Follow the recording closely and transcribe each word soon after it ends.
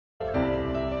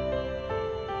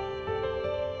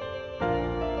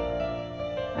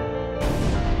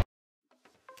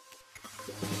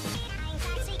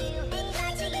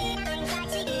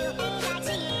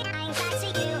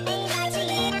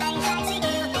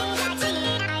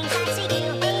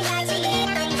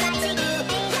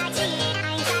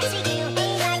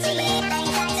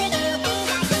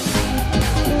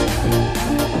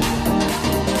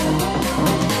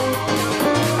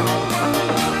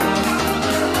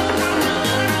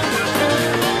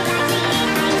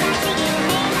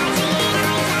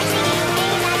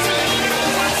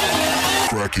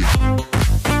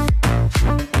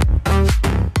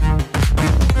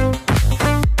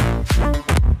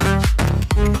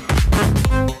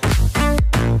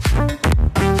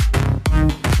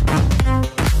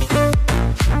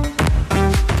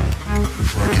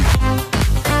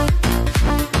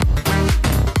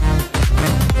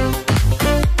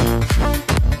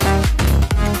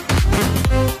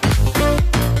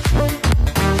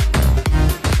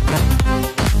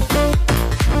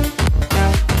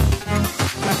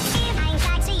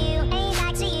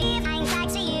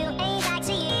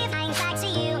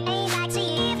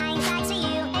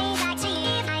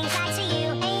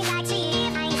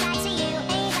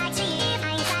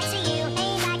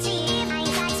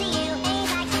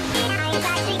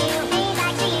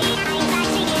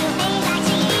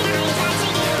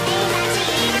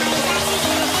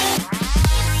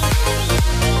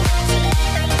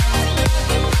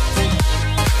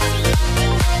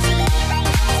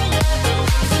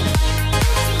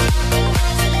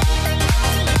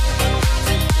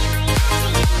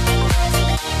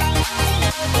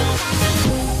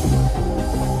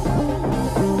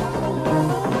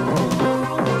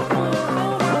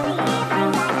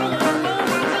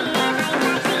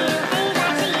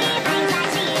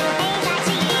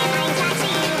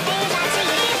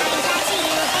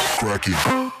cracking.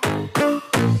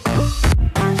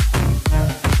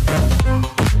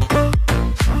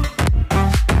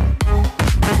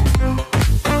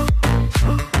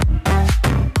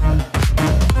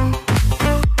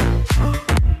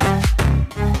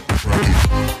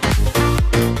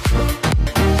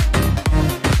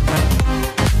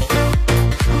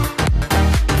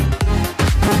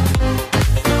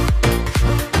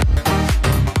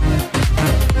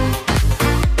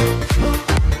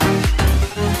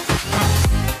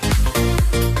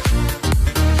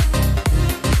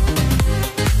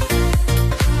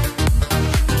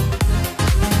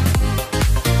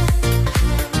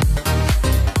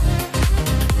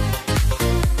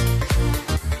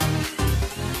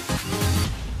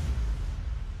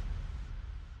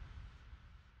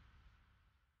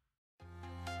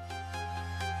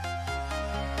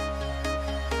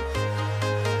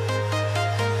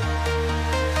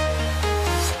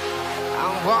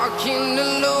 Walking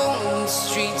alone, the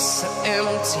streets are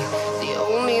empty. The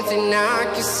only thing I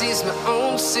can see is my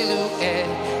own silhouette.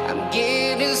 I'm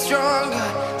getting stronger,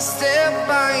 step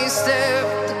by step.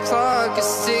 The clock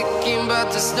is ticking, but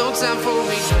there's no time for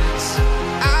regrets.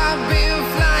 I've been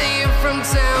flying from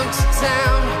town to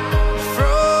town,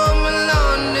 from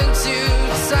London to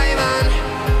Taiwan.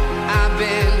 I've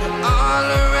been all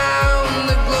around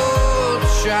the globe,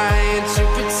 trying to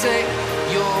protect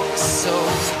your soul.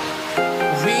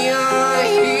 We are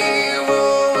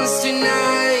heroes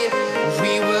tonight.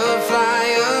 We will fly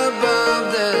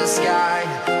above the sky.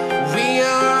 We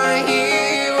are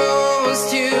heroes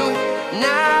tonight.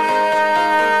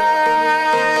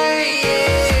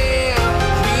 Yeah.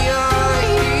 We are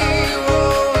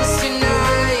heroes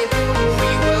tonight.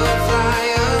 We will fly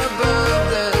above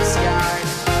the sky.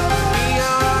 We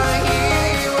are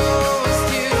heroes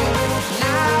tonight.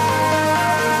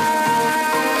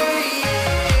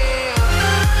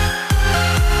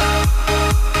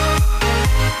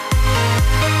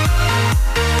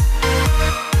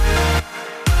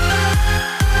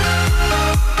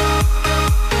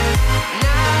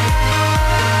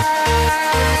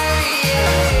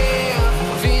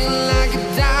 Feeling like a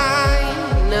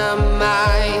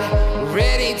dynamite,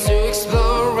 ready to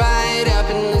explode right up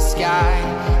in the sky.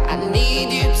 I need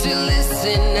you to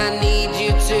listen, I need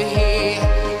you to hear,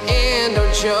 and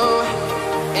don't show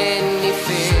any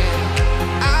fear.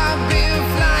 I've been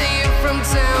flying from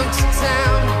town to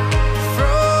town,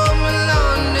 from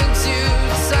London to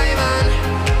Taiwan.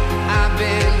 I've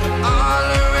been all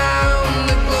around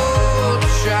the globe,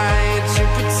 trying to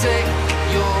protect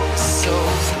your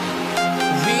soul.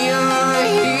 We are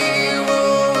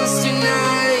heroes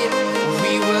tonight.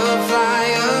 We will fly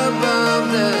above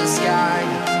the sky.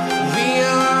 We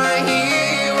are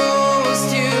heroes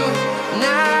tonight.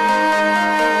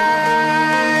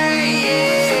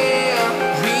 Yeah.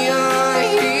 We are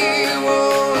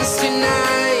heroes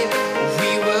tonight.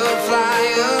 We will fly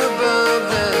above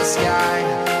the sky.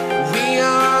 We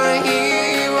are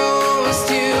heroes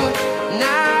tonight.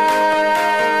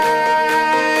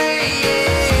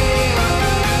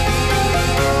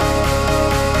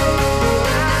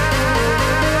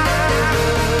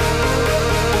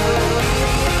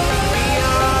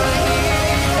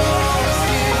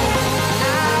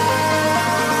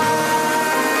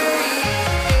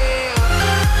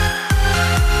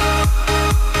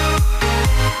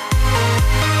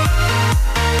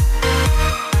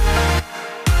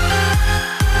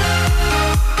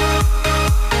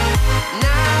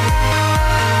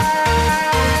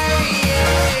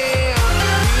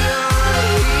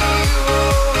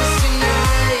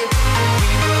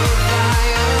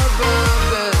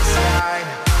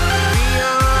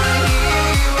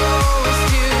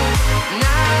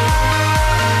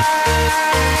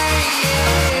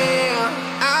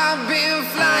 I've been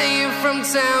flying from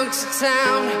town to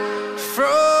town,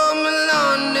 from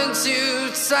London to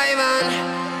Taiwan.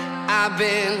 I've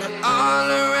been all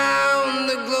around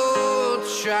the globe,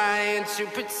 trying to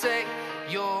protect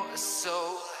your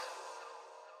soul.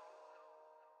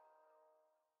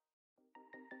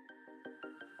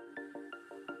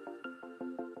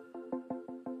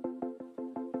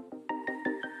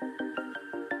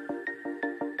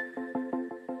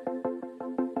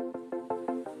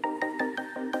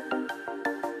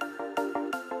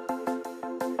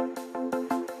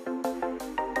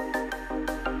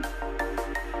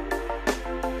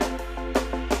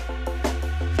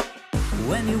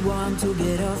 When you want to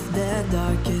get off the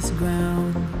darkest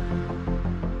ground,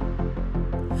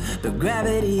 but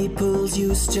gravity pulls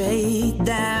you straight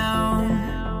down.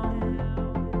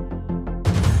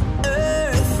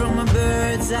 Earth from a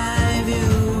bird's eye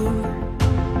view.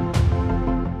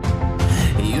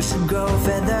 You should grow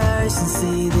feathers and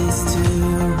see this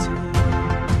too.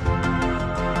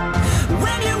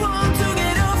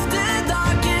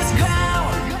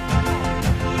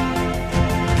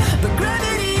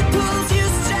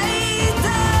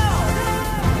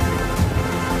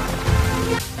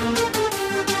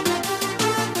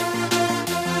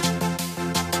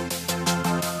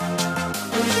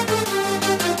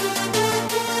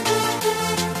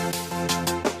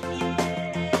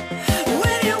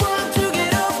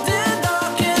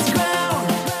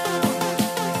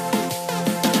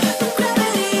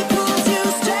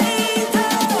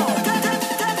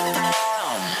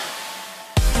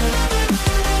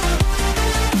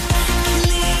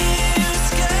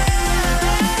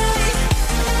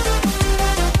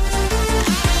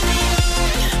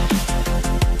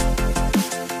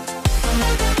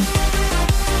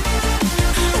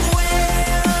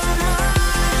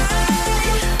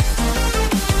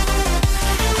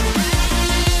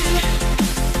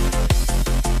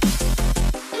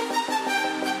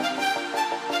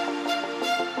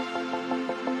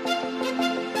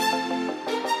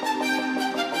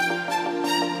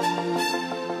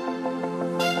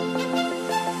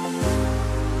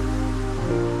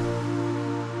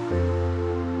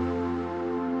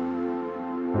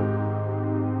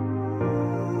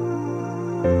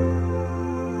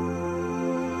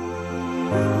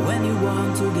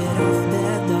 get off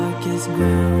that darkest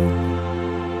ground,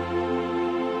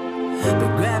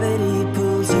 but gravity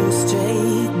pulls you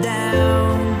straight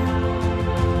down.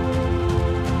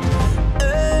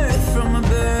 Earth from a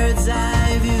bird's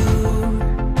eye view.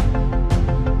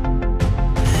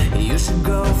 You should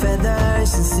grow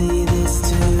feathers and see this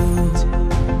too.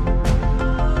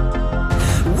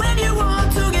 When you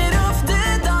want to get off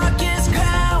the darkest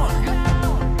ground,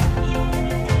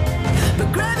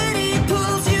 but gravity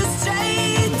pulls you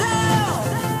straight down.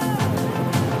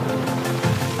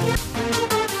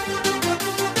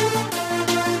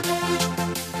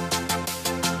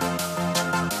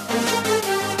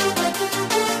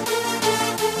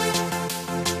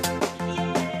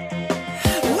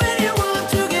 When you want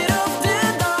to get off the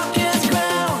darkest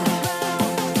ground,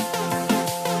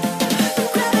 but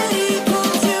gravity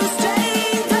pulls you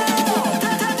straight down.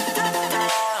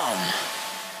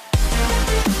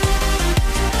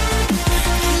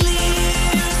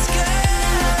 Clear sky.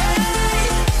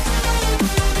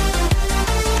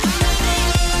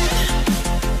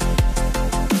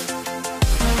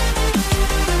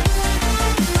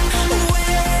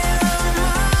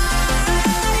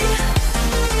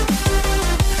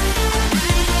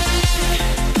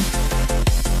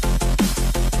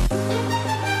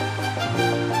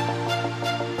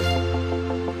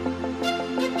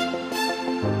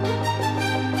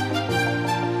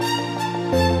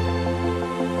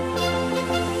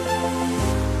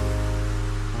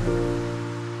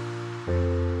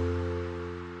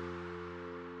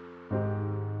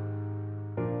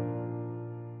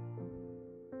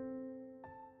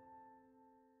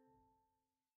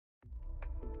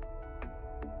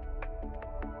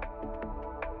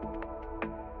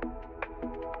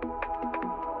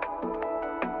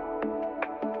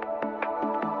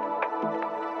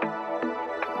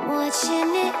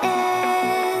 Watching it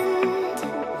end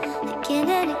again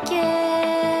and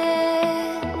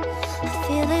again. I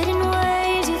feel it in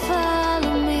waves, you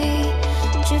follow me,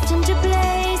 drifting to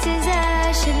places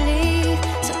I should leave.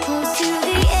 So close to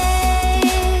the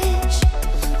edge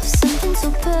of something so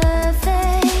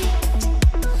perfect.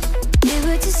 We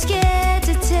were too scared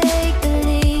to take the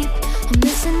leap. I'm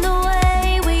missing the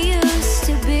way we used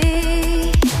to be.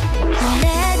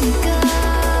 Let me go.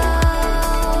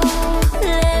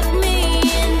 Left me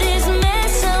in this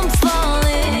mess I'm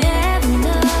falling. Never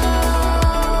know.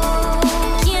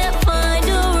 Can't find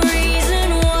a reason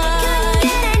why. Couldn't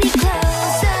get any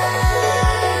closer.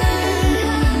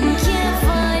 Can't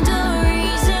find a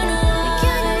reason why.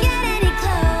 Couldn't get any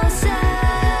closer.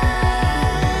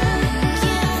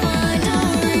 Can't find a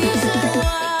reason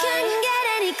why. Couldn't get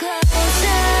any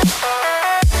closer.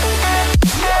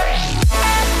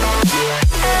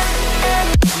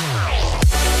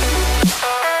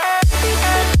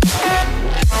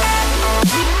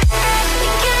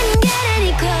 Couldn't get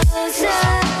any closer.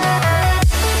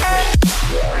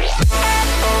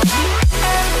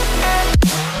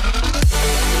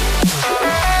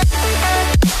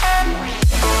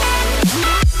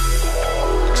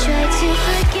 Tried to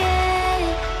forget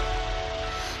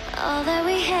all that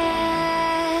we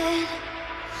had.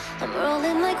 I'm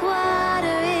rolling like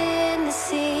water in the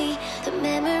sea. The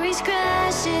memories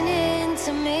crashing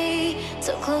into me.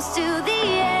 So close to